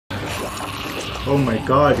Oh my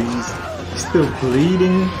god, he's still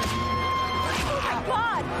bleeding.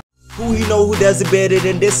 Who you know who does it better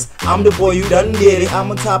than this? I'm the boy you done get it. I'm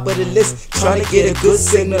on top of the list, trying to get a good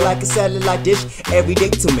signal like a satellite dish. Every day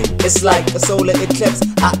to me, it's like a solar eclipse.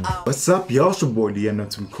 What's up, y'all? It's your boy the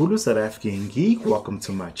Invincible s.a.geek. Welcome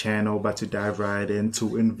to my channel. About to dive right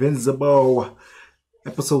into Invincible,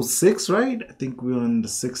 episode 6, right? I think we're on the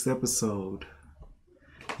 6th episode.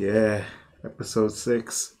 Yeah, episode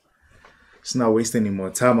 6. Let's not waste any more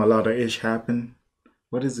time. A lot of ish happened.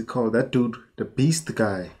 What is it called? That dude, the beast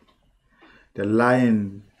guy. The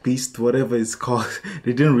lion beast, whatever it's called.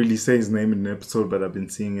 They didn't really say his name in the episode, but I've been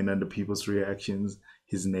seeing in other people's reactions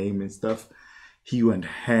his name and stuff. He went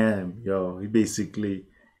ham, yo. He basically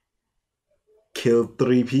killed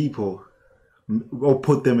 3 people, or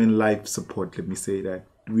put them in life support. Let me say that.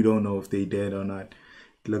 We don't know if they dead or not.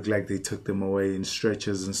 It looked like they took them away in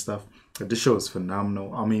stretchers and stuff. But the show is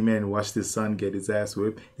phenomenal. I mean, man, watched his son get his ass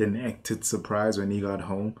whipped, then acted surprised when he got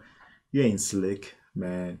home. You ain't slick,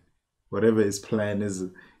 man. Whatever his plan is,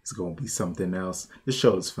 it's gonna be something else. This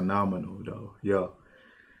show is phenomenal, though. Yo,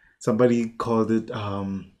 somebody called it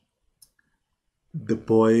The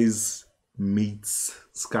Boys Meets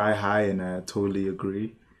Sky High, and I totally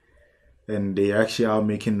agree. And they actually are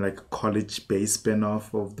making like a college-based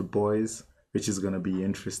spinoff of The Boys, which is gonna be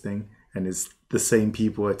interesting. And it's the same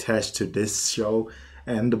people attached to this show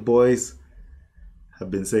and The Boys.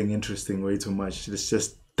 I've been saying interesting way too much. Let's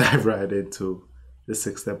just dive right into the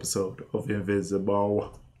 6th episode of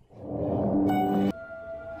Invincible.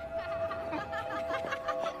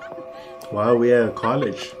 Wow, we at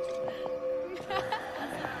college.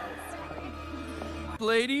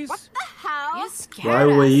 Ladies? What the hell? You scared Why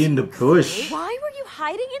were you us. in the bush? Why were you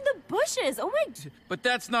hiding in the bushes? Oh my... But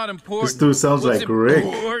that's not important. This dude sounds What's like Rick.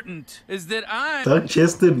 important is that I'm...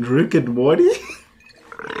 Doug-chested Rick and Morty?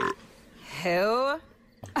 Who?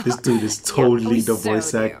 This dude is totally the so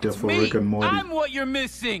voice actor for Me. Rick and Morty. I'm what you're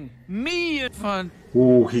missing. Me and fun.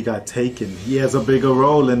 Ooh, he got taken. He has a bigger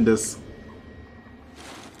role in this.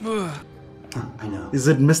 Ugh. I know. Is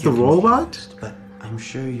it Mr. You're Robot? confused, but I'm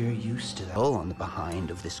sure you're used to that. All on the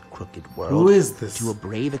behind of this crooked world. Who is this? To a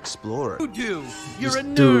brave explorer. You do. You're This a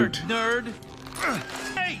nerd, dude. nerd.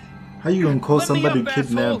 Hey! How you gonna call Let me somebody up,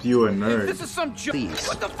 kidnapped asshole. you a This nerd? is some joke. Please.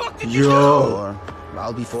 What the fuck did you do? Yo! Or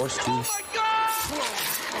I'll be forced to. Oh my god!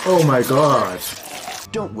 Oh my god!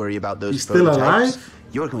 Don't worry about those He's still prototypes. alive?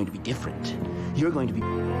 You're going to be different. You're going to be...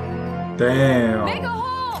 Damn! Make a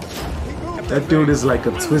hole! That dude is like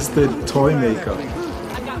a twisted toy maker.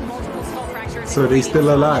 I've got multiple skull fractures. So they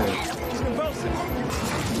still alive.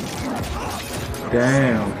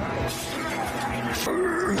 Damn.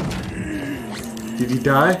 Did he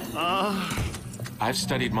die? I've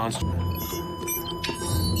studied monsters.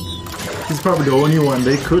 He's probably the only one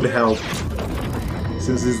they could help,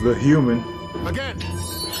 since he's the human. Again,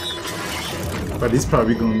 But he's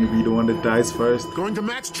probably going to be the one that dies first. going to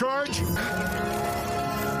max charge.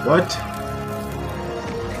 What?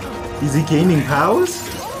 Is he gaining powers?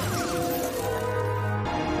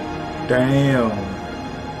 Damn.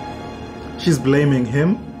 She's blaming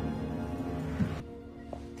him.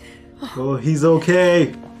 Oh, he's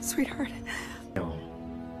okay. Sweetheart,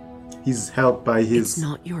 He's helped by it's his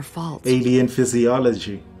not your fault. alien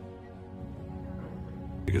physiology.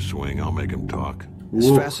 Take a swing, I'll make him talk. As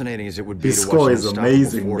Ooh. fascinating as it would be This to score watch is an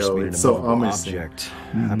amazing, unstoppable force though. meet an It's so immovable amazing. object.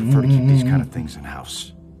 I prefer to keep these kind of things in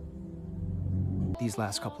house. These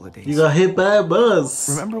last couple of days. You got hit by a bus.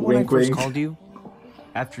 Remember when Wink, I first wink. called you?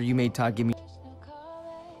 After you made Todd give me...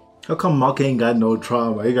 How come Mark ain't got no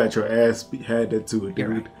trauma? He got your ass handed to it, You're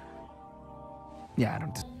dude. right. Yeah, I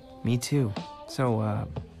don't... Me too. So,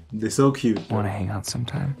 They're so cute. want to hang out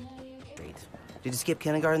sometime? Great. Did you skip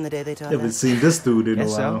kindergarten the day they taught Haven't that? seen this dude in a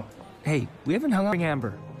Guess while. so. Hey, we haven't hung out in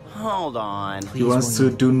Amber. Hold on. He wants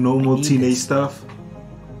to do normal need teenage this. stuff.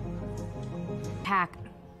 Pack.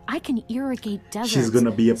 I can irrigate deserts. She's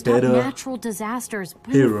gonna be a stop better natural disasters.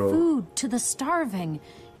 Bring hero. food to the starving.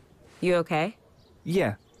 You okay?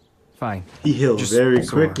 Yeah, fine. He heals Just very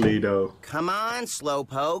sore. quickly, though. Come on,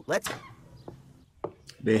 slowpoke. Let's...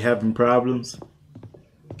 They having problems.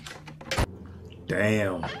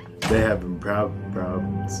 Damn, they having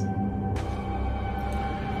problems.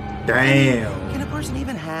 Damn, Can a person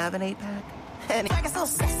even have an 8-pack?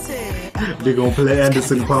 they gonna play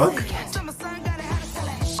Anderson Park.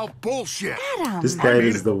 Oh, bullshit. This dad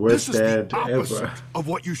is the This worst is the dad opposite ever. of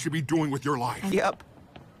what you should be doing with your life. Yep.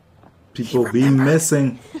 People be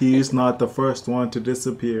missing. He is not the first one to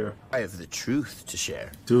disappear. I have the truth to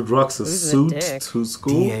share. Dude rocks a Who's the suit dick? to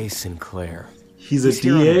school. D.A. Sinclair. He's a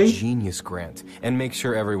here on a DA? genius grant and make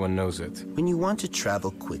sure everyone knows it. When you want to travel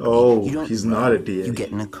quickly, Oh, you don't he's run, not a DA. You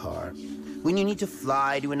get in a car. When you need to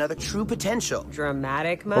fly to another true potential.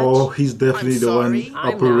 Dramatic much? Oh, he's definitely the one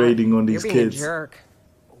I'm operating not. on these You're being kids. A jerk.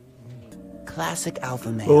 Classic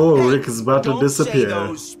alpha male. Oh, Rick is about to Don't disappear. say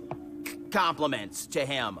those compliments to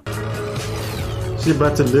him. She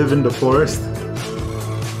about to live in the forest.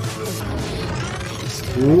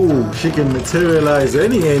 Ooh, she can materialize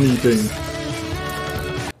anything.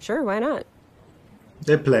 Sure, why not?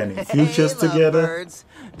 They're planning futures together. Birds.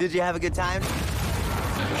 Did you have a good time?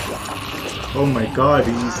 Oh my god,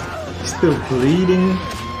 he's still bleeding.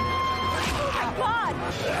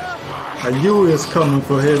 I knew it was coming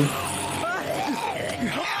for him.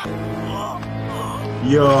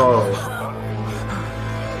 Yo.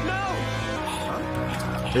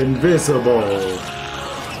 Invincible.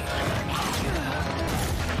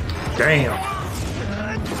 Damn.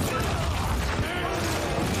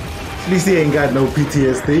 At least he ain't got no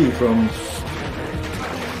PTSD from.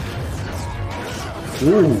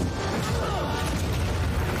 Ooh.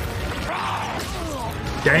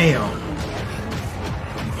 Damn.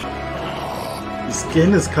 The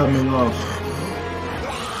skin is coming off.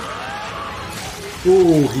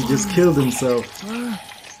 Ooh, he just killed himself.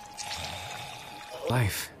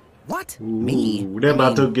 Life. What? Ooh, Me? they're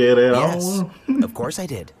about to get it Yes, on. of course I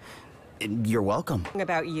did. You're welcome.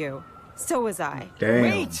 About you. So was I. Damn.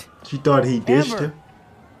 Wait. She thought he dished Ever. her.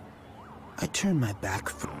 I turned my back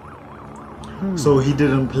for So he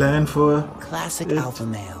didn't plan for classic it. alpha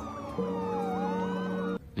male.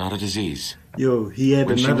 Not a disease. Yo, he had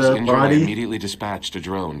When she was another injured, I body. immediately dispatched a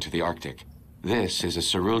drone to the Arctic. This is a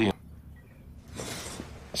cerulean.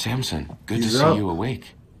 Samson, good He's to see up. you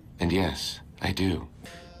awake. And yes, I do.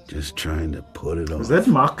 Just trying to put it on. Is that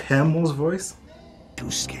Mark Hamill's voice? Too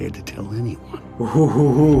scared to tell anyone.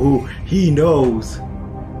 Ooh, he knows.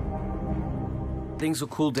 Things will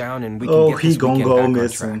cool down and we can Oh, get he this gon' weekend go back on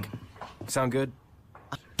missing. track. Sound good?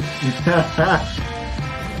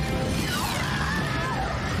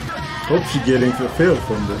 Hope she getting fulfilled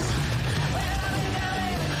from this.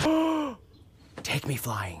 Take me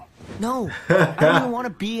flying. No, I don't even want to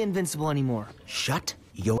be invincible anymore. Shut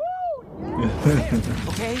your.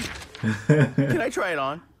 Okay? Can I try it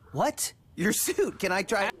on? What? Your suit. Can I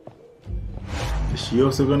try it? Is she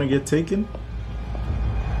also gonna get taken?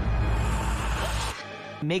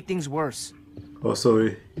 Make things worse. Also,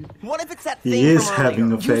 What if it's that he thing is from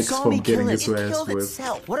having earlier? effects from getting his It ass killed whipped.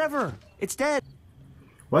 itself. Whatever. It's dead.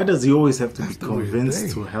 Why does he always have to be That's the way it convinced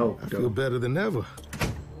be. to help, I feel though? better than ever.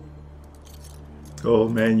 Oh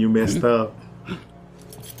man, you messed up.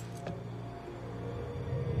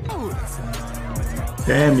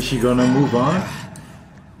 Damn, is she gonna move on?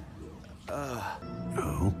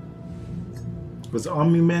 No. Was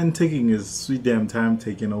Army Man taking his sweet damn time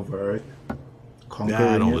taking over Earth?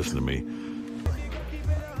 Conquering don't it? listen to me.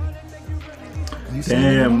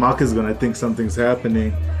 Damn, Mark is gonna think something's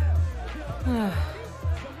happening.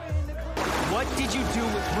 What did you do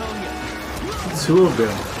with William? Two of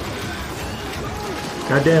them.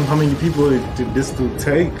 Goddamn, how many people did this dude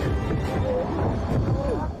take?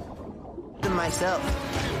 Myself.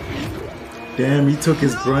 Damn, he took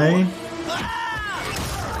his brain.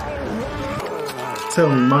 Tell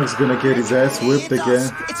me Mark's gonna get his ass whipped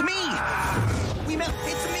again. It's me.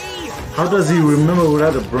 It's me. How does he remember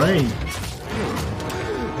without a brain?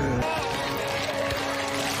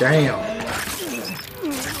 Damn.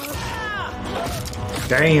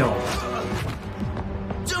 Damn.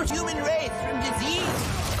 So human race from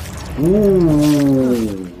disease.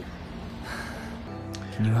 Ooh.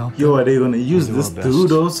 Can you help? Yo, are they gonna use do this our best.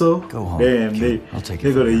 dude also? Go home. Damn, Okay, I'll take it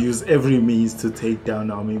they're from gonna here. use every means to take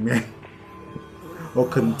down Army Man. Or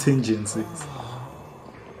contingencies.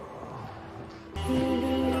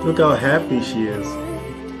 Look how happy she is.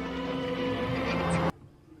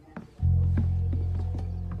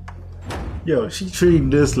 Yo, she treating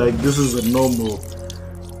this like this is a normal,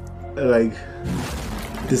 like,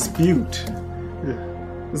 dispute.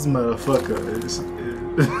 This motherfucker is...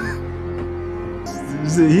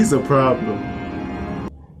 he's a problem.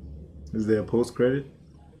 Is there a post-credit?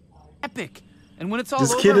 Epic. And when it's all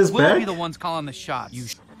This over, kid is we'll back? be the ones calling the shots.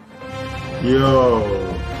 Yo,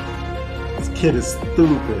 this kid is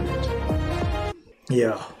stupid.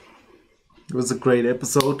 Yeah, it was a great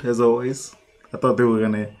episode as always. I thought they were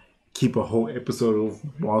gonna keep a whole episode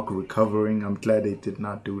of Mark recovering. I'm glad they did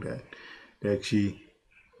not do that. They actually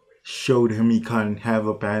showed him he can't have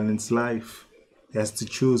a balanced life. He has to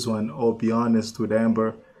choose one or be honest with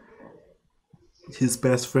Amber. His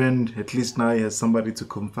best friend, at least now he has somebody to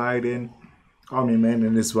confide in. Army Man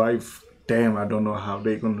and his wife, damn, I don't know how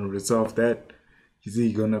they're gonna resolve that. Is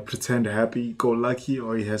he gonna pretend happy-go-lucky,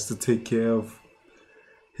 or he has to take care of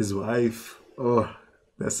his wife? Oh,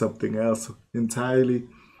 that's something else entirely.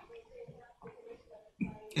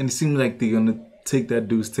 And it seems like they're gonna take that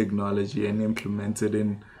dude's technology and implement it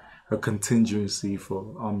in a contingency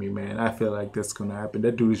for Army Man. I feel like that's gonna happen.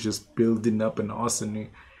 That dude is just building up an arsenal.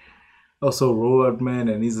 Also, Road Man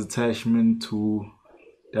and his attachment to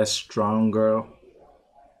that strong girl.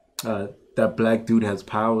 That black dude has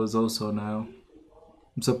powers also now.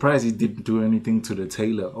 I'm surprised he didn't do anything to the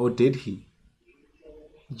tailor. Or did he?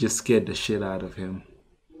 He just scared the shit out of him.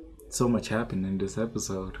 So much happened in this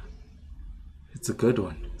episode. It's a good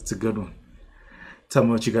one. It's a good one. Tell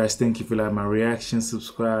me what you guys think. If you like my reaction,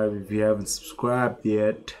 subscribe. If you haven't subscribed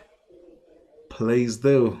yet, please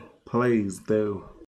do. Please do.